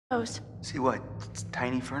Those. See what? It's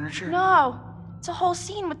tiny furniture? No! It's a whole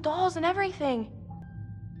scene with dolls and everything.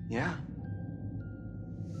 Yeah.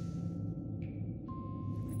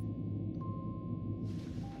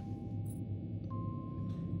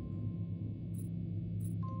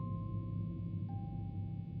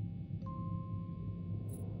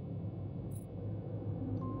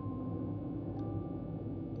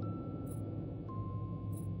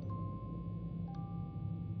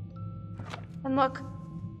 And look,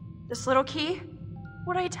 this little key.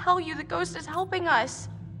 What'd I tell you? The ghost is helping us.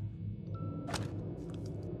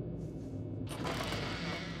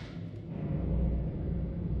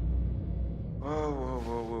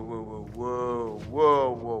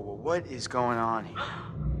 Whoa. What is going on here?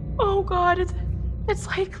 Oh God, it's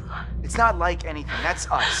like... It's not like anything. That's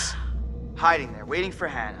us. Hiding there, waiting for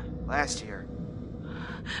Hannah. Last year.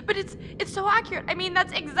 But it's so accurate. I mean,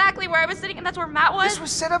 that's exactly where I was sitting, and that's where Matt was. This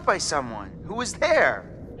was set up by someone. Who was there?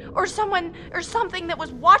 Or someone, or something that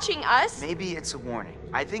was watching us. Maybe it's a warning.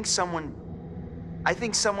 I think someone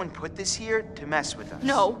put this here to mess with us.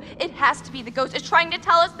 No, it has to be the ghost. It's trying to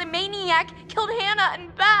tell us the maniac killed Hannah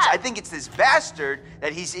and Beth. I think it's this bastard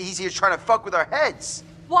that he's here trying to fuck with our heads.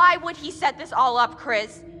 Why would he set this all up,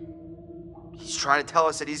 Chris? He's trying to tell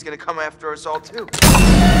us that he's gonna come after us all too.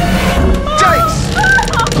 Yikes!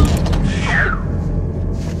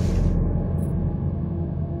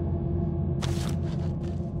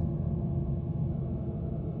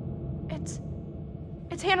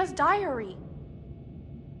 It's Hannah's diary.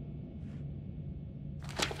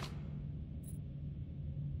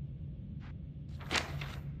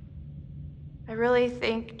 I really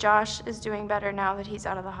think Josh is doing better now that he's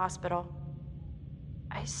out of the hospital.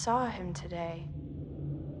 I saw him today.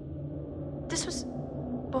 This was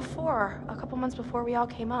a couple months before we all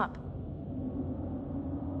came up.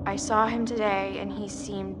 I saw him today and he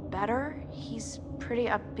seemed better. He's pretty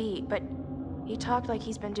upbeat, but he talked like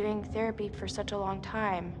he's been doing therapy for such a long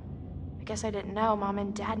time. I guess I didn't know. Mom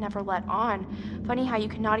and Dad never let on. Funny how you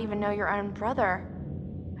cannot even know your own brother.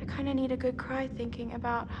 I kind of need a good cry thinking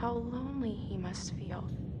about how lonely he must feel.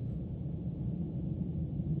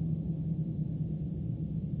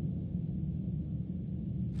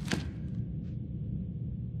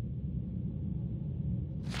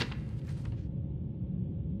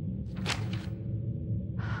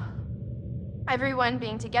 Everyone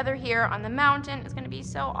being together here on the mountain is going to be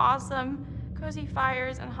so awesome. Cozy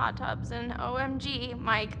fires and hot tubs and OMG,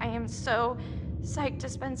 Mike, I am so psyched to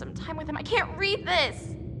spend some time with him. I can't read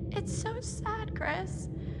this. It's so sad, Chris.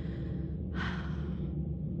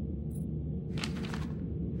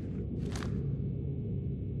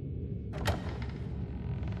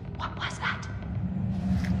 What was that?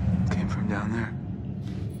 Came from down there.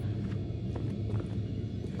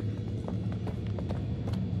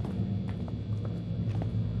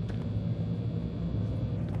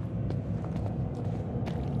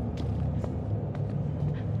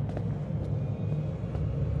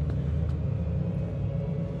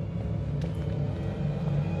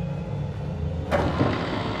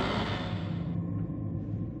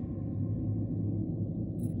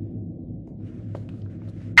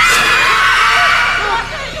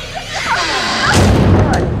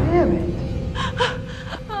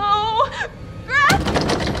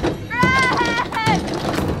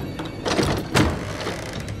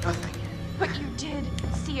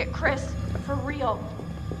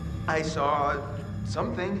 I saw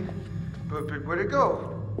something, but where'd it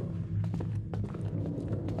go?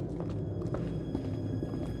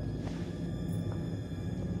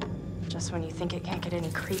 Just when you think it can't get any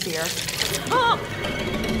creepier. Oh!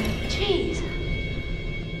 Jeez.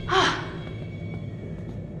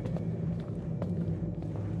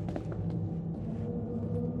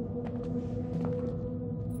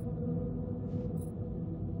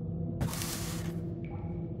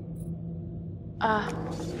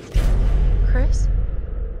 Chris?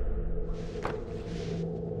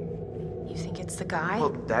 You think it's the guy? Well,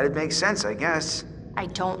 that'd make sense, I guess. I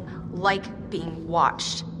don't like being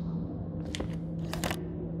watched.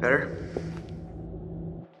 Better?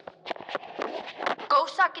 Go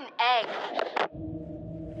suck an egg.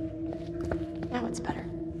 Now it's better.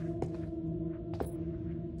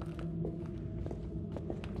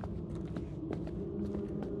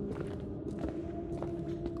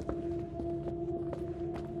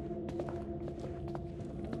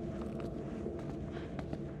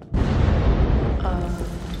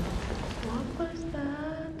 What was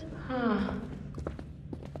that? Huh.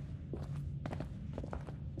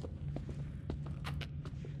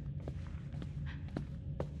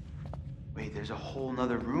 Wait, there's a whole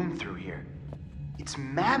nother room through here. It's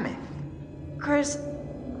mammoth. Chris,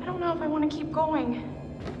 I don't know if I want to keep going.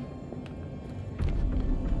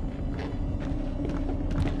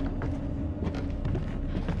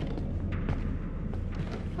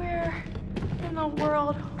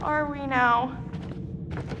 now.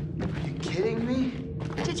 Are you kidding me?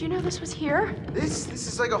 Did you know this was here? This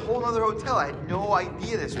is like a whole other hotel. I had no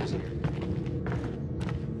idea this was here.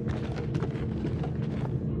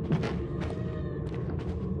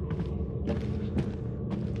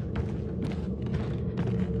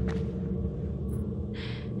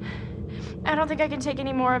 I don't think I can take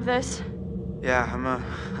any more of this. Yeah, I'm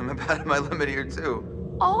about at my limit here too.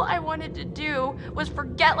 All I wanted to do was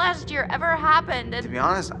forget last year ever happened To and... be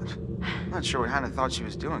honest, I'm not sure what Hannah thought she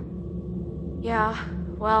was doing. Yeah,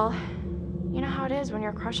 well, you know how it is when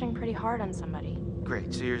you're crushing pretty hard on somebody.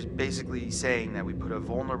 Great, so you're basically saying that we put a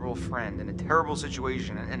vulnerable friend in a terrible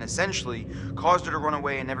situation and essentially caused her to run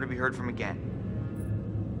away and never to be heard from again.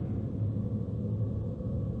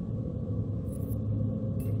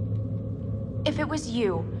 If it was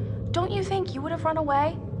you, don't you think you would have run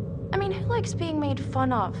away? I mean, who likes being made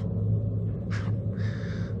fun of?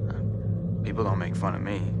 People don't make fun of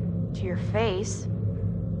me. To your face.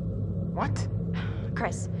 What?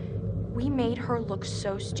 Chris, we made her look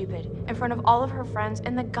so stupid in front of all of her friends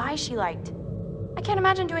and the guy she liked. I can't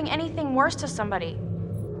imagine doing anything worse to somebody.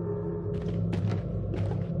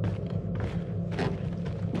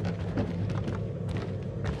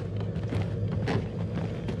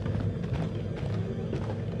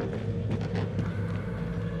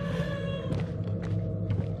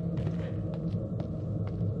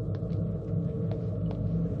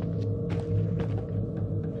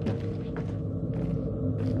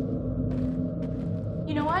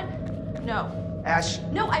 You know what? No. Ash,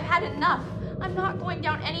 No, I've had enough. I'm not going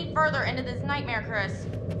down any further into this nightmare, Chris.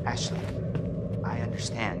 Ashley, I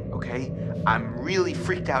understand, okay? I'm really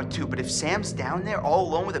freaked out too, but if Sam's down there all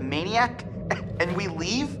alone with a maniac and we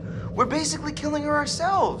leave, we're basically killing her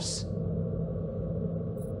ourselves.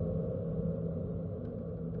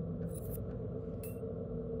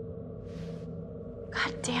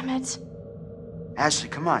 God damn it. Ashley,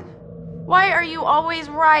 come on. Why are you always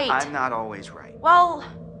right? I'm not always right. Well,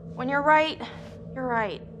 when you're right, you're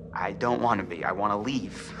right. I don't want to be. I want to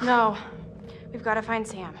leave. No, we've got to find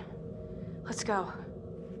Sam. Let's go.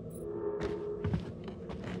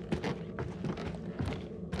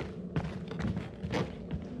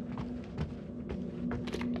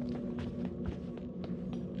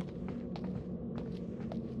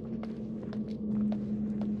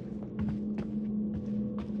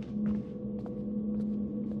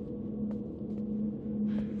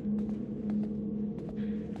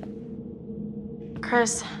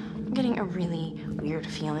 Chris, I'm getting a really weird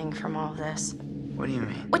feeling from all of this. What do you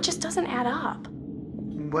mean? It just doesn't add up.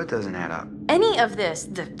 What doesn't add up? Any of this,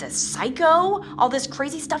 the psycho, all this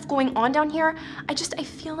crazy stuff going on down here, I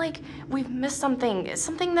feel like we've missed something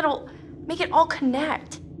that'll make it all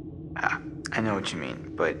connect. I know what you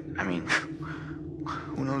mean, but I mean,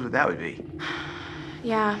 who knows what that would be?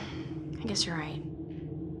 Yeah, I guess you're right.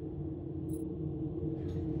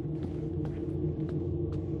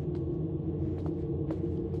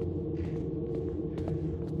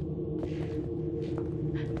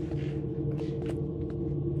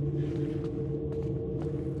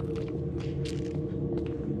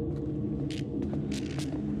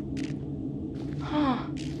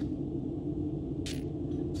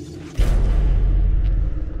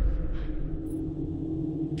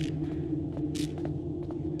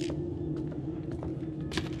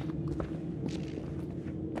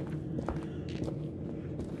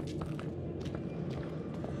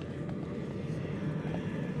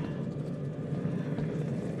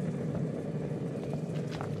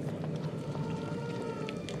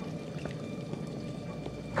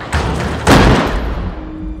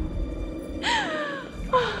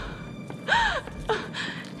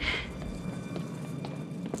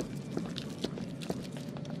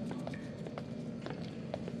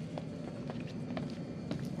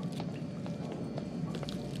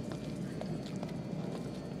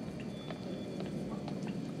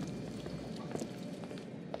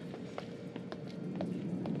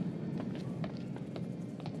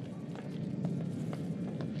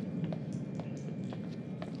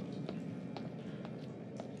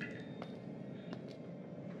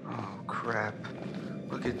 Crap.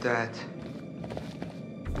 Look at that.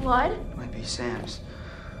 Blood? Might be Sam's.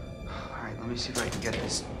 Alright, let me see if I can get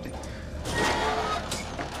this.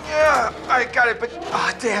 Yeah, I got it, but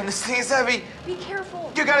damn, this thing is heavy. Be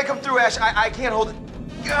careful. You gotta come through, Ash. I can't hold it.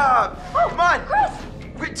 Come on. Chris!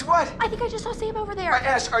 Wait, what? I think I just saw Sam over there.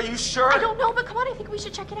 Ash, are you sure? I don't know, but come on, I think we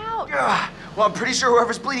should check it out. Well, I'm pretty sure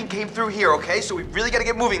whoever's bleeding came through here, okay? So we really gotta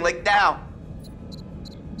get moving, like now.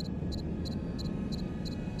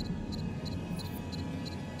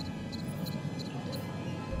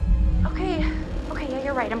 Okay, yeah,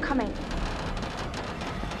 you're right, I'm coming.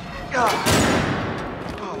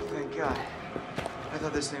 Oh, thank God. I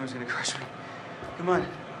thought this thing was gonna crush me. Come on.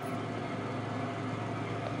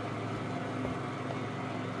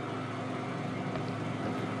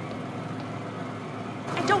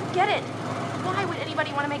 I don't get it. Why would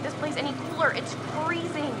anybody want to make this place any cooler? It's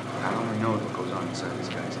freezing. God only knows what goes on inside this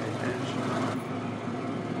guy's head, Ash.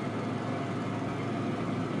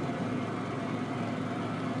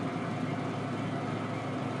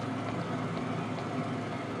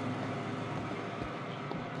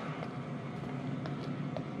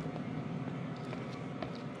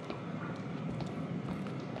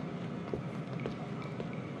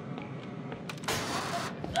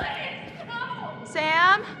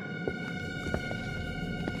 Sam?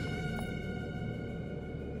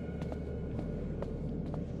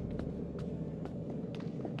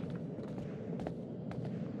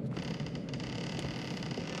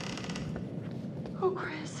 Oh,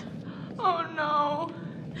 Chris. Oh, no.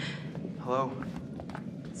 Hello?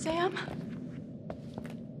 Sam?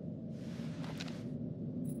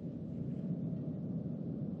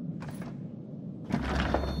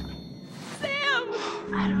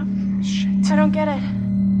 Shit. I don't get it.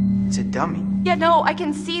 It's a dummy. Yeah, no, I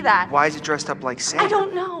can see that. Why is it dressed up like Sam? I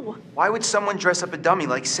don't know. Why would someone dress up a dummy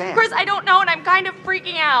like Sam? Chris, I don't know, and I'm kind of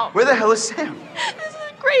freaking out. Where the hell is Sam? This is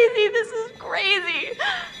crazy. This is crazy.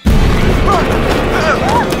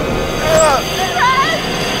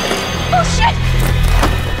 Oh, shit!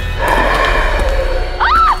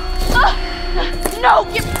 No,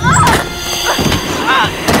 give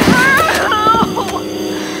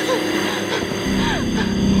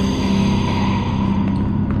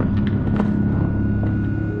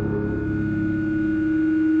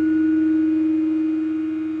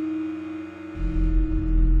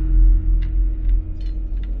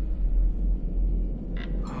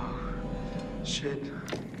Shit.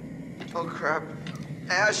 Oh, crap.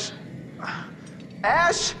 Ash!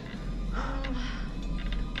 Ash!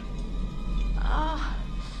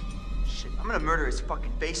 Shit, I'm gonna murder his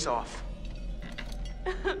fucking face off.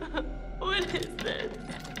 What is this?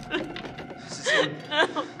 This is him.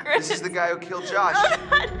 No, Chris. This is the guy who killed Josh.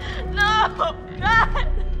 No, God.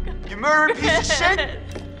 You murdered piece of shit!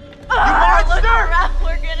 You monster! Look around.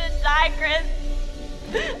 We're gonna die, Chris.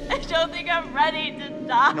 I don't think I'm ready to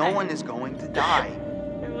die. No one is going to die.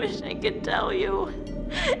 I wish I could tell you.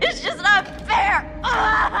 It's just not fair.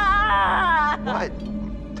 What?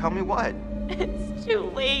 Tell me what? It's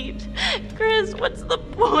too late. Chris, what's the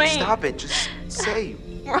point? Stop it. Just say.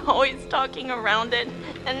 We're always talking around it.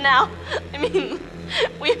 And now, I mean,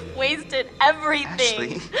 we've wasted everything.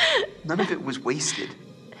 Ashley, none of it was wasted.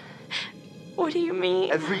 What do you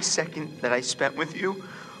mean? Every second that I spent with you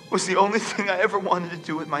was the only thing I ever wanted to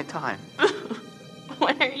do with my time.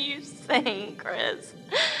 What are you saying, Chris?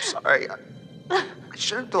 Sorry. I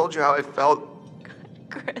should have told you how I felt.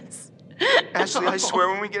 Chris. Ashley, I swear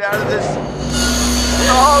when we get out of this...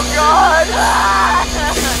 Oh, God! No.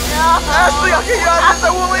 Ashley, I'll get you out of this.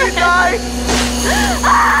 I won't let you die.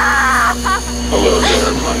 Hello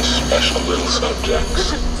there, my special little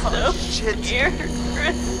subjects. So Shit. scared,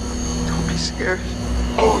 Chris. Don't be scared.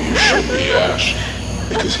 Oh, you should be, Ash.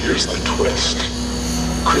 Because here's the twist.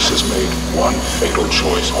 Chris has made one fatal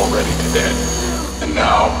choice already today. And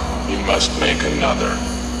now, you must make another.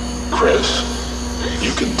 Chris,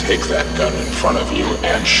 you can take that gun in front of you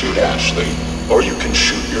and shoot Ashley, or you can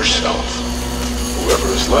shoot yourself.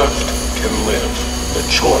 Whoever is left can live. The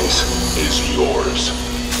choice is yours.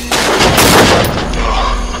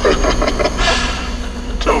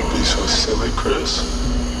 Don't be so silly, Chris.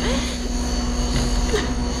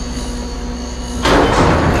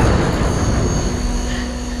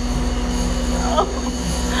 Oh,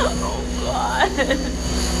 God.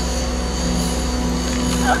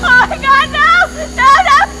 Oh, my God, no! No,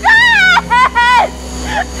 no, Chris!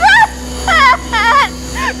 Chris! Chris!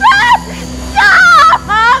 Stop!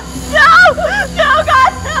 No! No,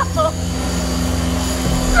 God, no!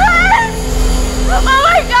 Chris! Oh,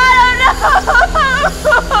 my God, oh, no! Chris!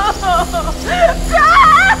 No,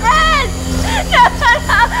 no, no! No!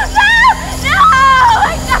 No! Oh,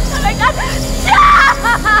 my God, oh, my God! Stop!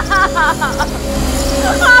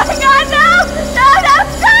 Oh, my God, no! No, no,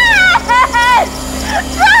 Chris!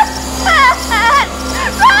 Chris!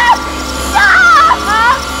 Chris! Stop!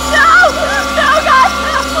 No! No, God,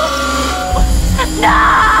 no! No!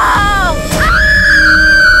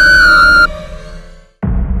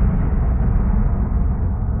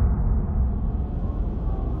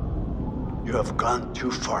 You have gone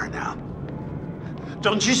too far now.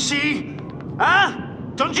 Don't you see? Huh?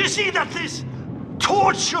 Don't you see that this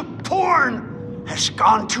torture porn has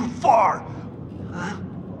gone too far? Huh?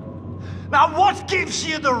 Now what gives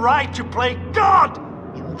you the right to play God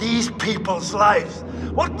in these people's lives?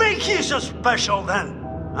 What makes you so special then?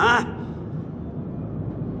 Huh?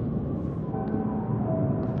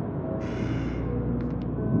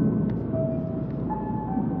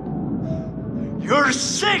 You're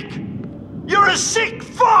sick! You're a sick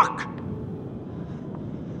fuck!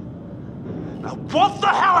 Now what the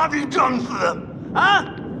hell have you done for them? Huh?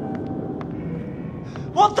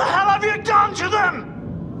 What the hell have you done to them?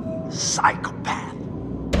 Psychopath.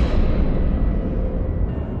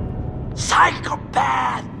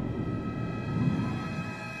 Psychopath!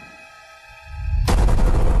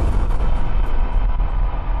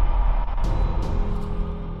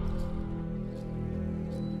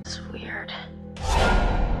 It's weird.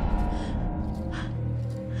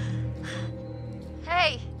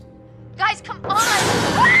 Hey! Guys, come on!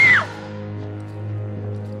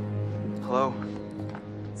 Hello?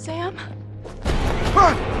 Sam?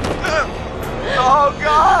 Oh,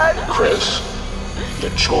 God! Chris, the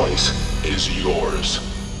choice is yours.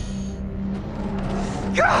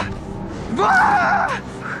 God! Ah!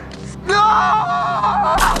 No!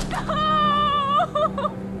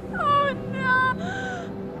 Oh no!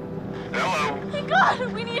 Hello. My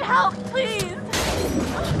God, we need help, please!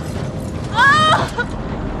 Ah!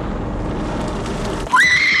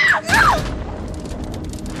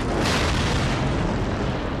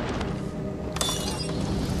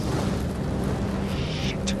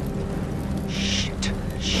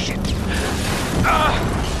 Shit. Ah!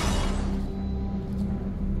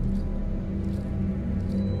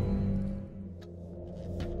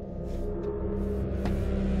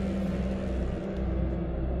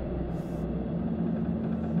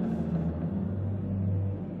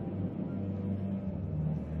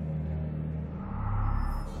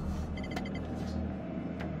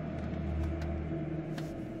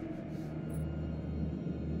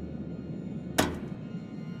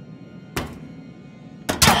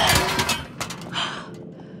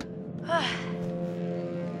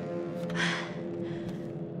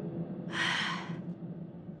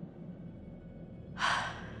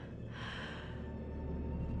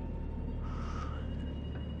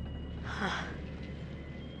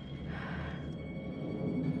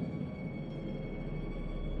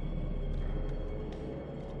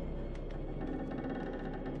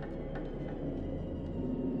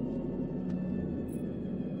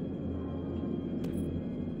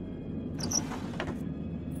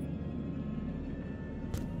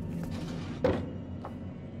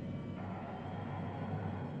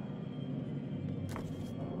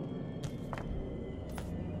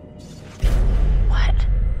 What?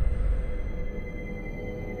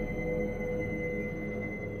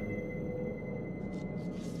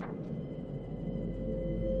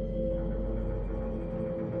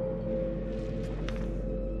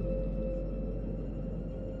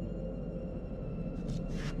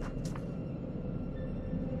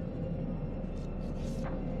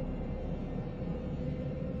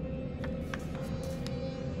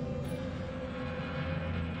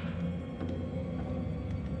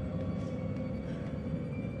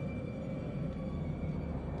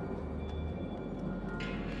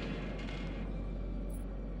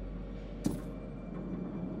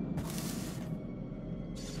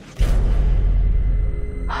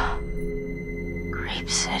 Grape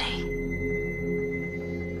City.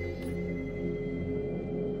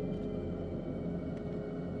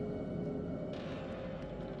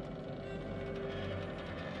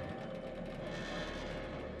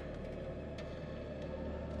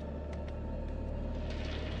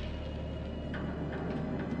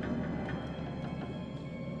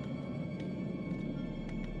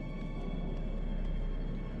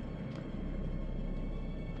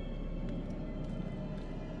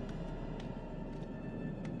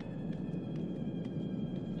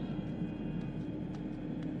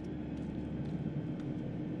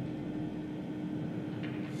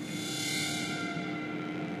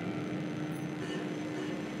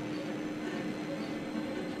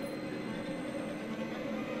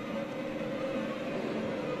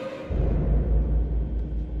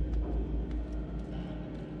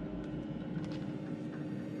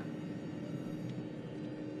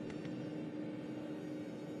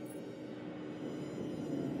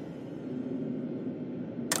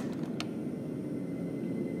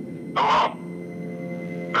 Hello.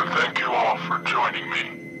 And thank you all for joining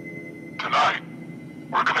me. Tonight,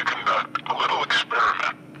 we're going to conduct a little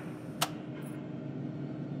experiment.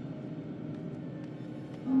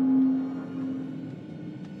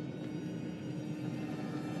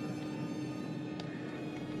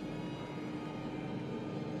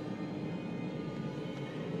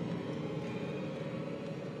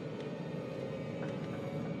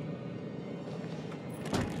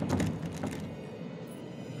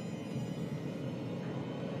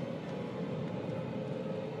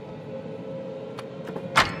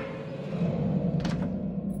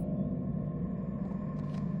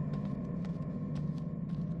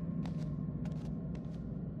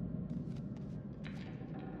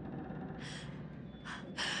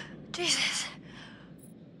 Jesus.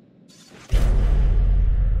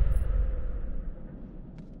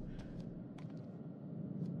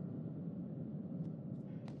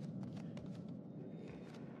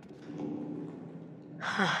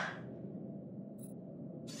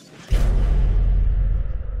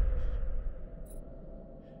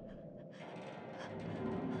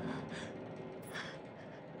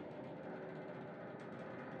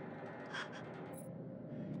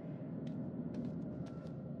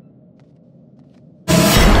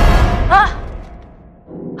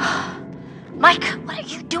 Mike, what are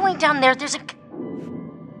you doing down there? There's a...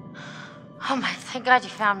 Oh my, thank God you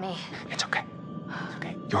found me. It's okay. It's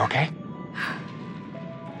okay. You're okay?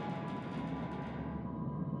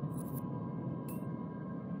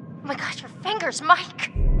 Oh my God, your fingers,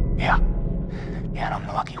 Mike. Yeah. Yeah, and I'm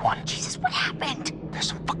the lucky one. Jesus, what happened? There's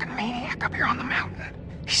some fucking maniac up here on the mountain.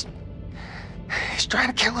 He's trying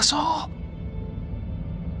to kill us all.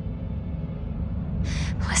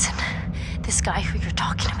 Listen, this guy who you're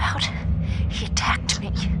talking about, he attacked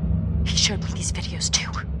me. He showed me these videos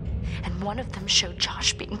too. And one of them showed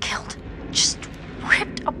Josh being killed. Just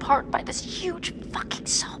ripped apart by this huge fucking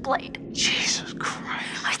saw blade. Jesus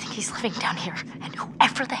Christ. I think he's living down here. And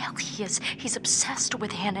whoever the hell he is, he's obsessed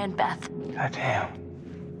with Hannah and Beth. Goddamn.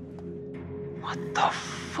 What the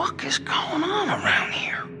fuck is going on around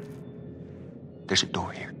here? There's a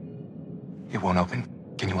door here. It won't open.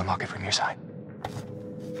 Can you unlock it from your side?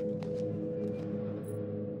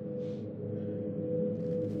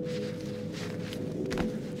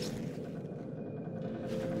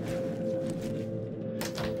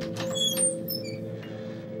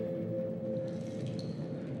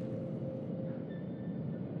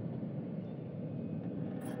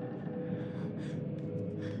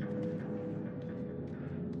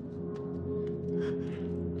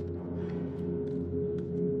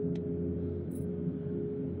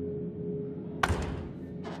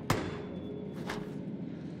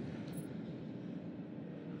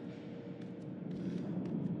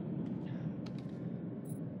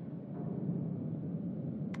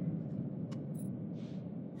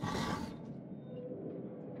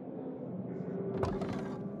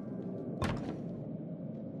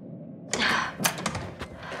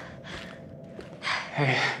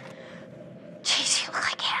 Hey. Jeez, you look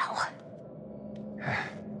like hell.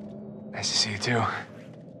 Nice to see you too.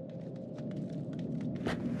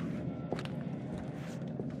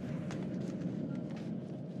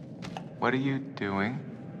 What are you doing?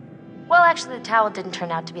 Well, actually, the towel didn't turn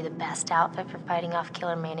out to be the best outfit for fighting off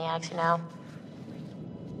killer maniacs, you know?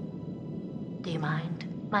 Do you mind,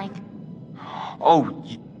 Mike? Oh,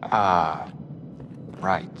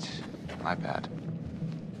 right. My bad.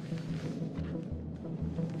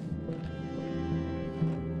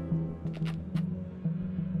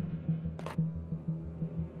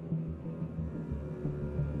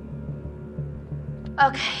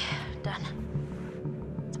 Okay, done.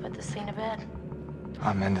 Let's put this thing to bed.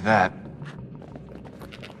 I'm into that.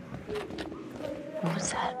 What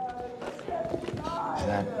was that? Is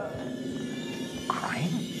that crying?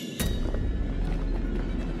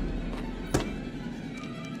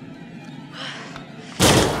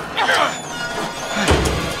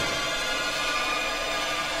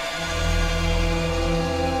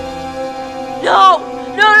 No!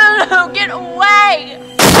 No! Get away!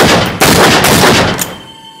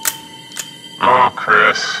 Oh,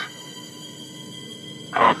 Chris.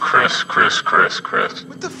 Oh, Chris.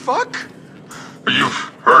 What the fuck? You've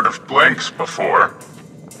heard of blanks before.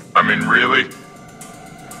 I mean, really?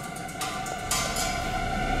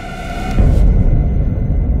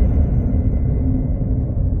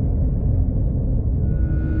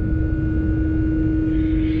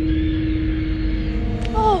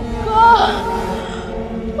 Oh, God!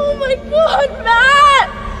 Oh, my God, Matt!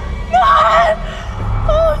 Matt!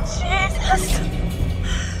 Oh, Jesus!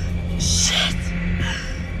 Shit!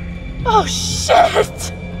 Oh,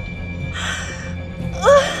 shit!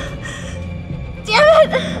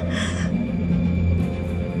 Damn it!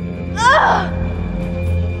 Ah!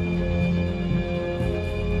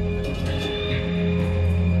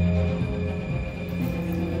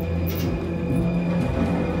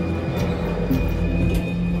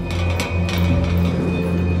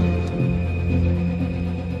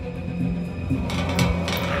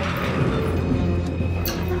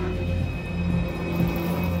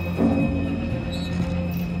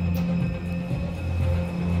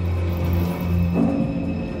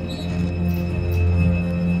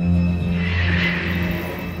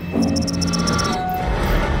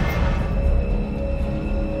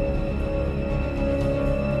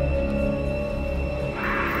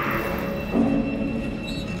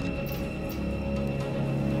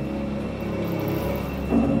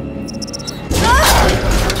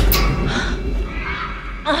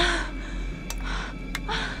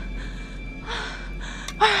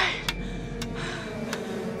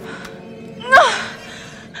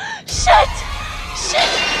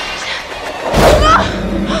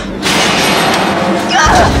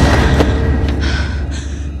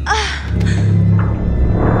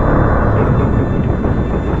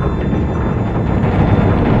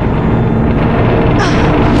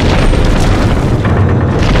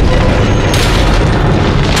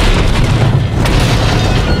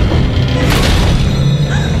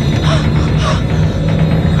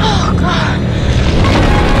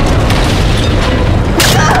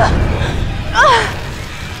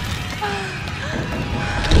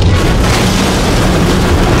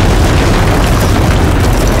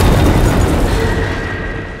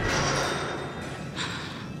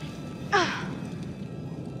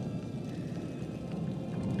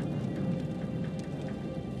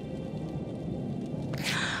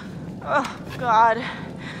 God.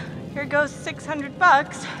 Here goes $600.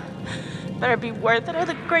 Better be worth it. I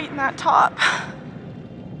look great in that top.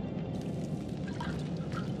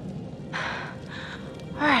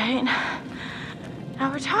 All right.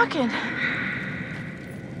 Now we're talking.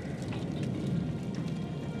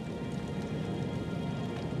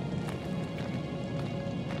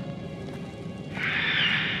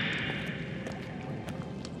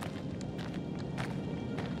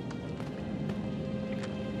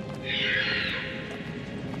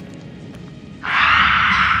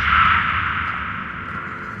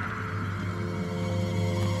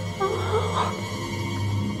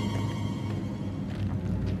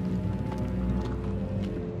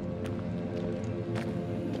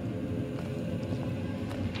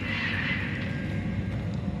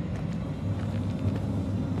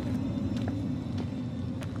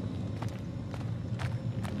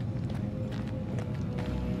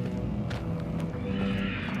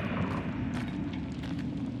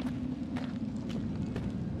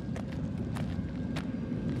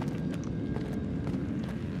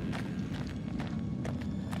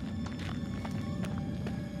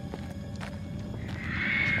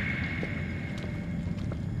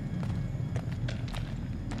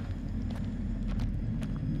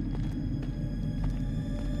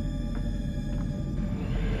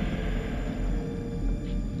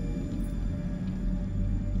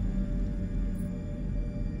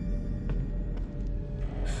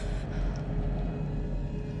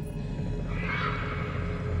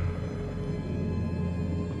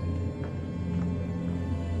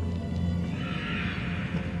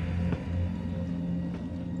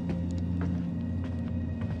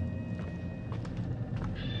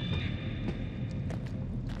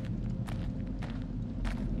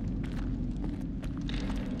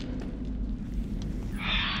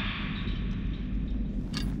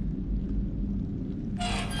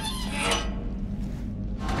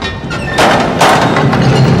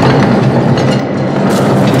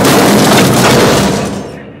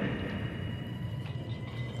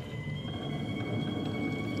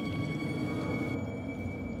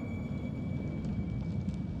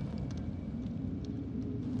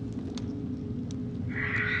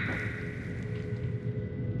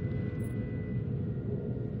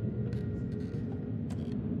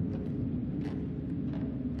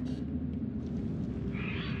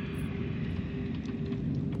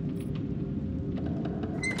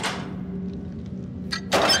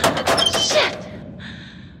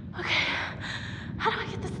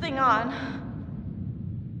 On.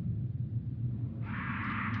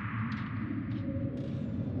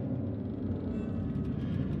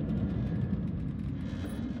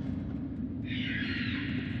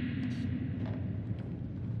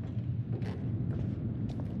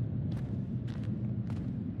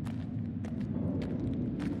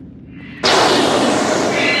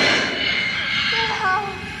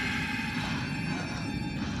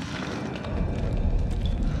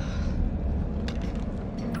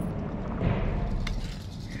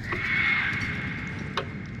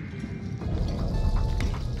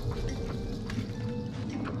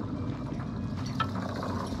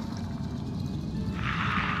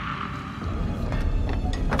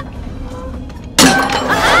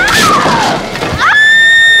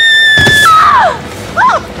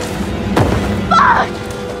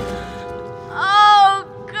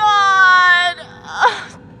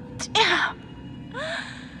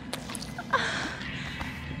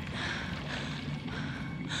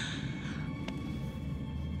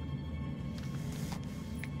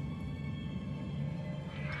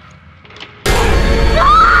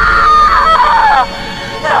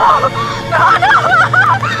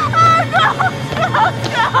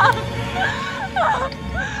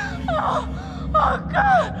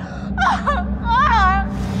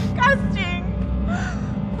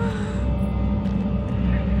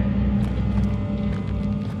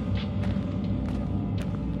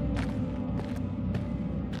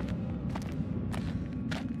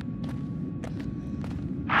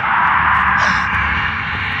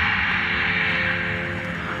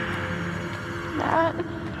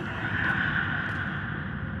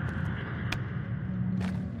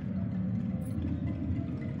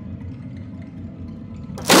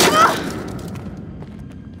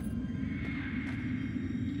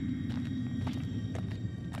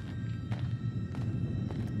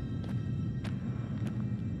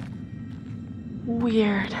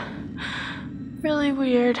 Weird. Really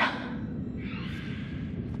weird.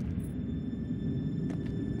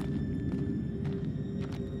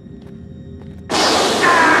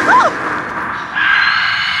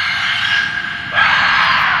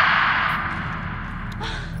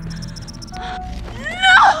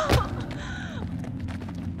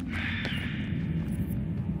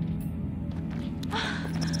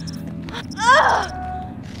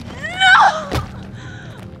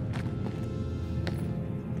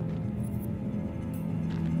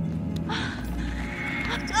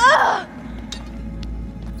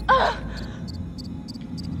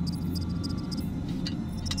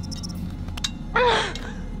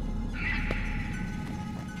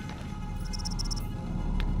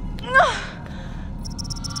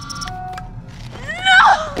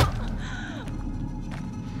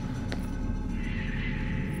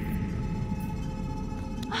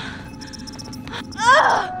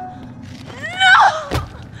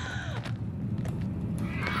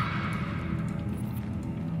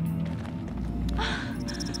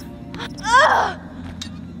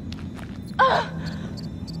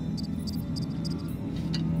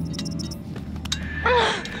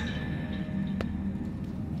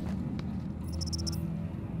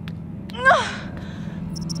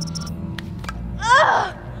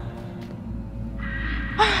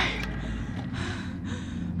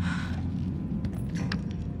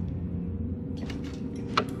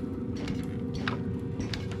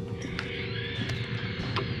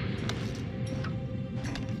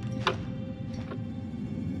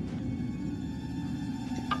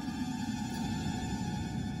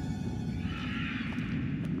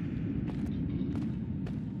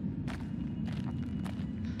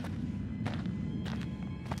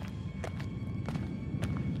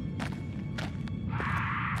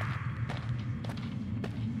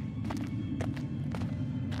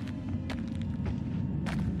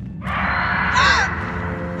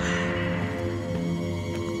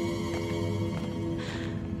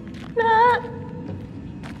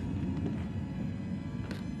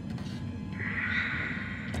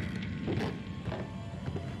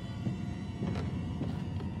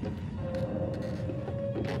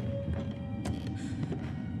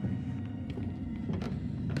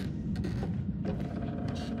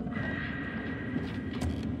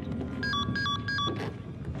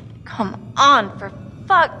 Come on, for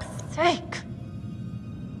fuck's sake.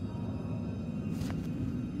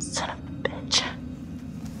 Son of a bitch.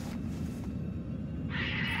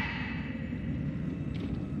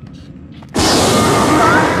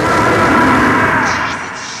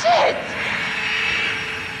 Shit!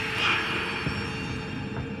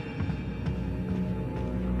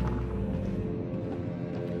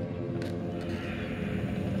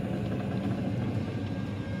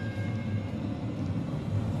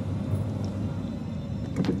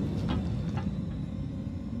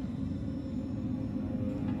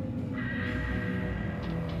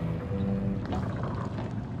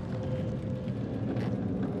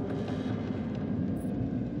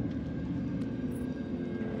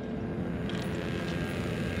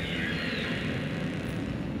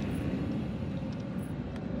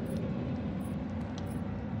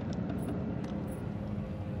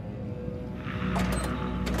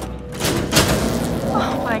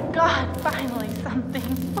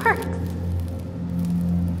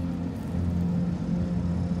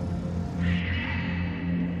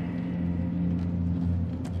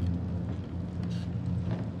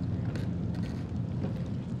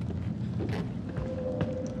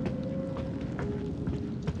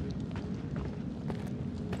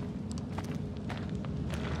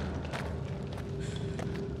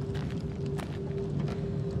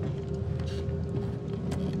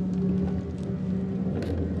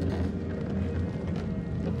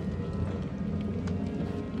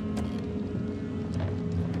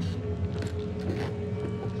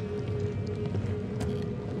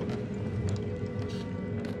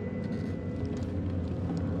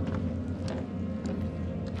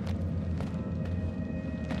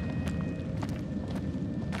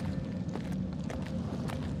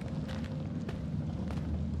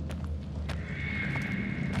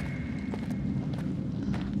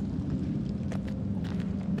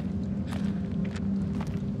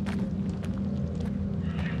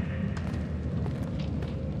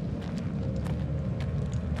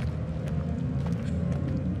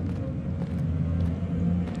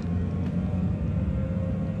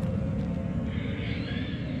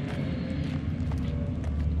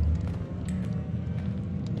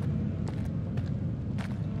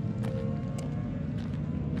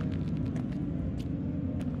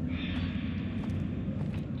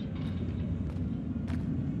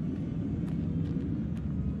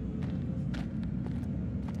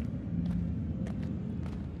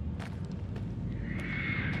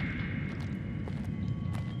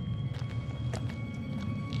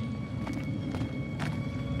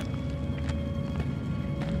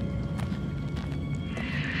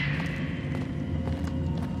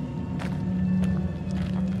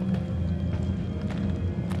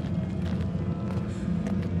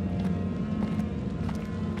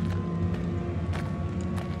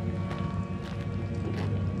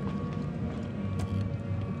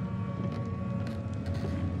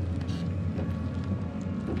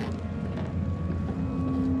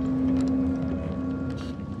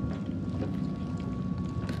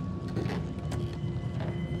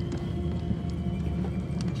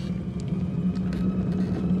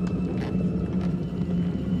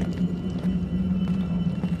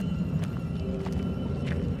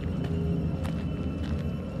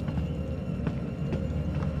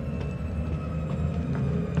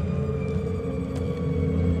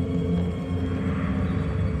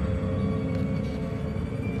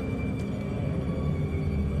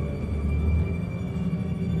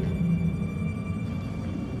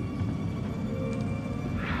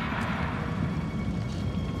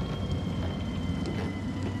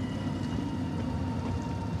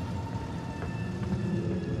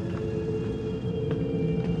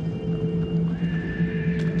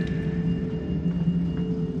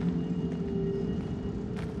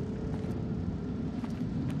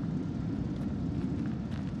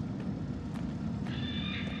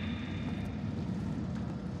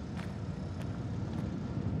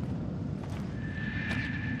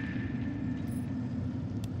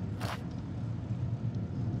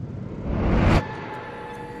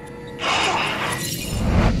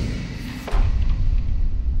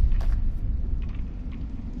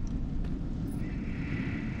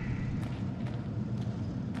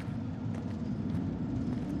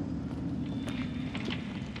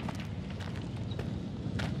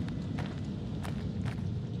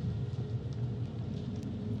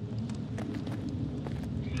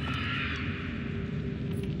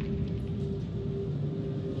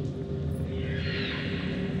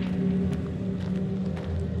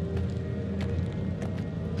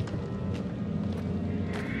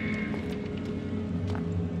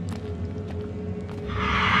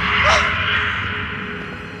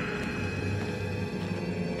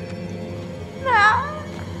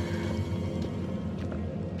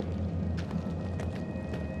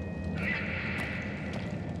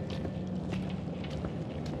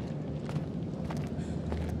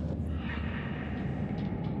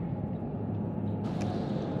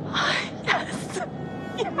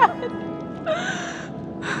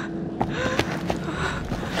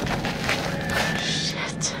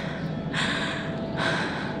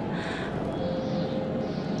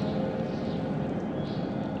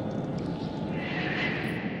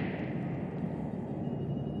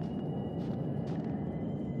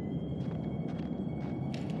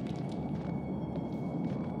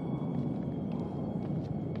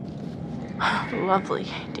 Lovely.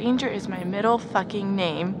 Danger is my middle fucking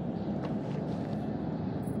name.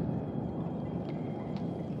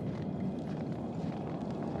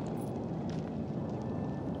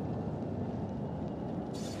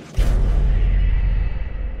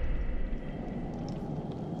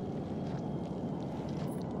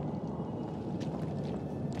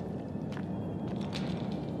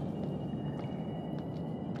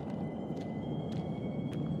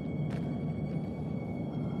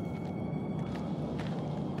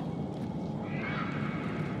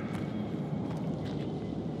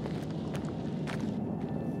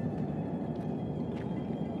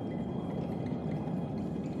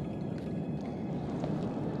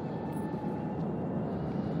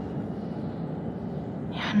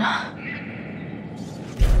 Anna.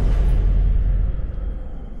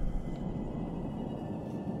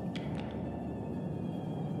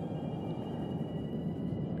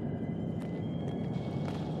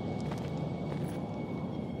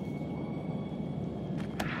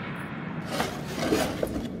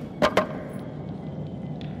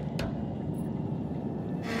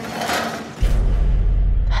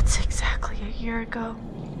 That's exactly a year ago.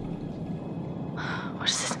 What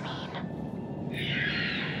does this mean?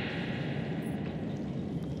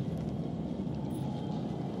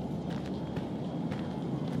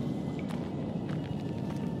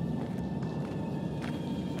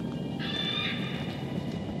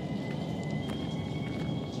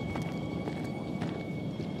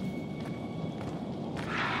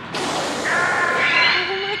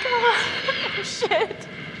 Shit.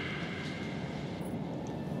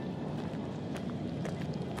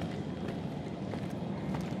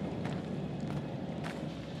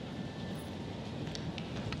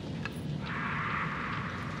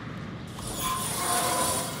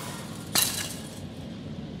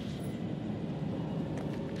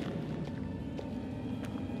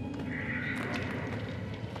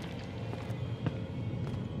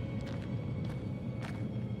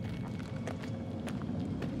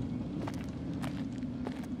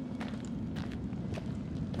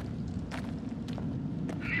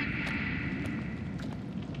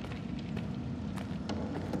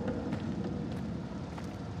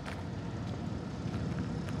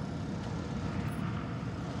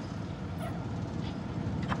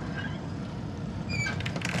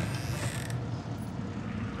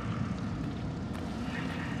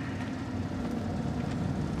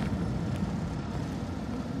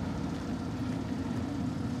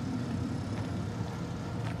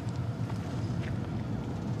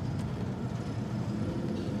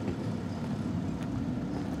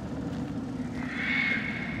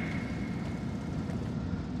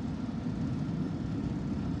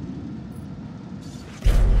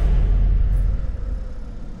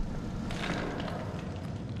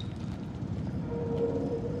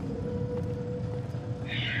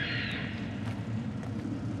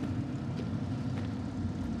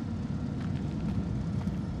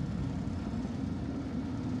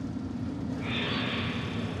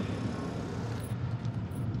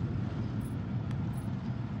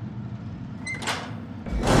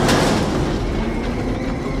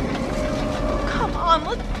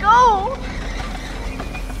 Let's go!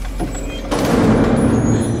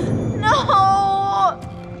 No!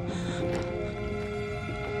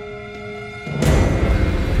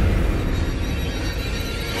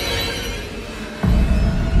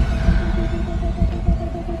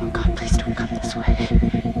 Oh God, please don't come this way.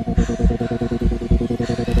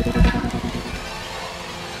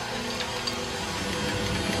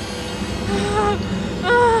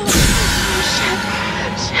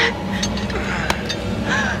 Shit.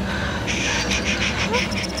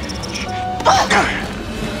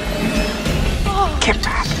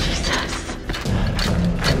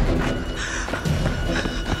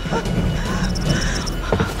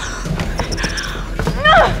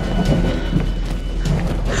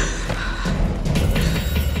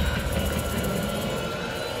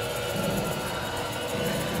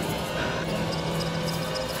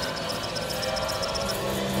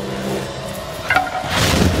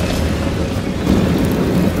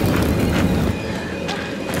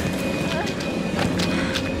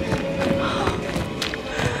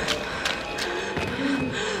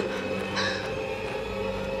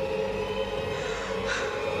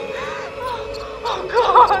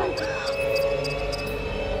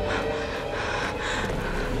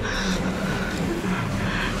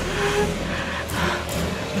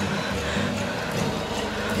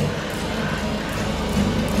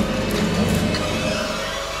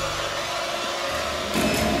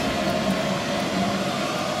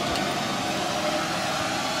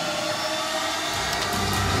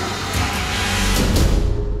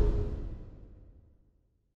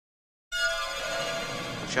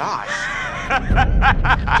 Josh.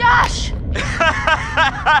 Josh!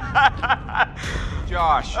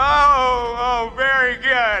 Josh. Oh, very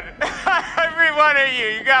good. Every one of you,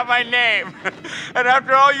 you got my name. And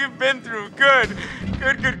after all you've been through, good.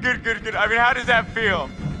 I mean, how does that feel,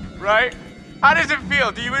 right? How does it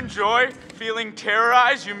feel? Do you enjoy feeling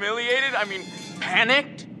terrorized, humiliated? I mean,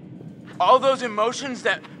 panicked? All those emotions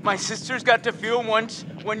that my sisters got to feel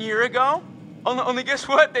 1 year ago? Only guess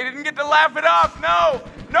what? They didn't get to laugh it off. No,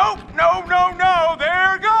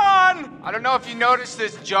 they're gone. I don't know if you noticed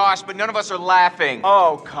this, Josh, but none of us are laughing.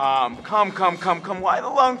 Oh, come. Why the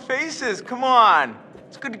long faces? Come on.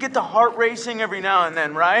 It's good to get the heart racing every now and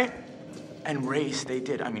then, right? And race they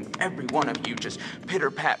did. I mean, every one of you just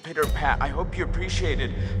pitter-pat. I hope you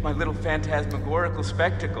appreciated my little phantasmagorical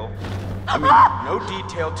spectacle. I mean, no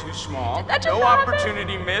detail too small, no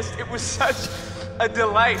opportunity missed. It was such a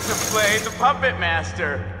delight to play the puppet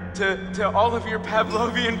master to all of your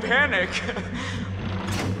Pavlovian panic.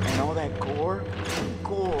 And all that gore,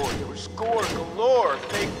 there was gore galore,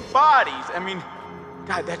 fake bodies. I mean,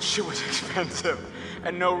 God, that shit was expensive.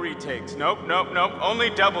 And no retakes. Nope. Only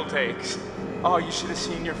double takes. Oh, you should have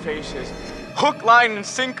seen your faces. Hook, line, and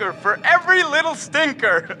sinker for every little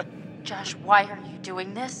stinker. Josh, why are you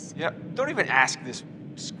doing this? Yeah, don't even ask this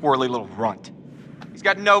squirrely little runt. He's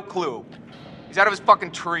got no clue. He's out of his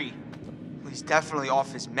fucking tree. Well, he's definitely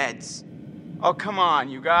off his meds. Oh, come on,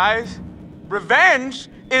 you guys. Revenge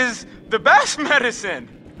is the best medicine.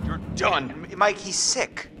 You're done. Mike, he's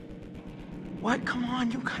sick. What? Come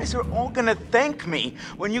on, you guys are all gonna thank me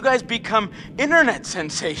when you guys become internet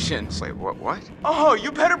sensations. Wait, what? Oh,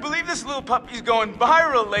 you better believe this little puppy's going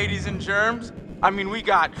viral, ladies and germs. I mean, we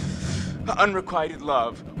got unrequited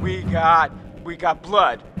love. We got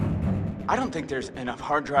blood. I don't think there's enough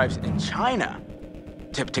hard drives in China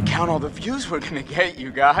to count all the views we're gonna get,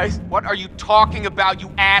 you guys. What are you talking about, you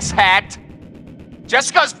asshat?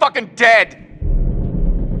 Jessica's fucking dead.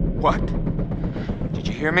 What? Did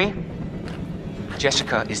you hear me?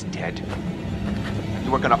 Jessica is dead.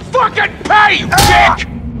 You are gonna fucking pay, you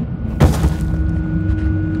dick!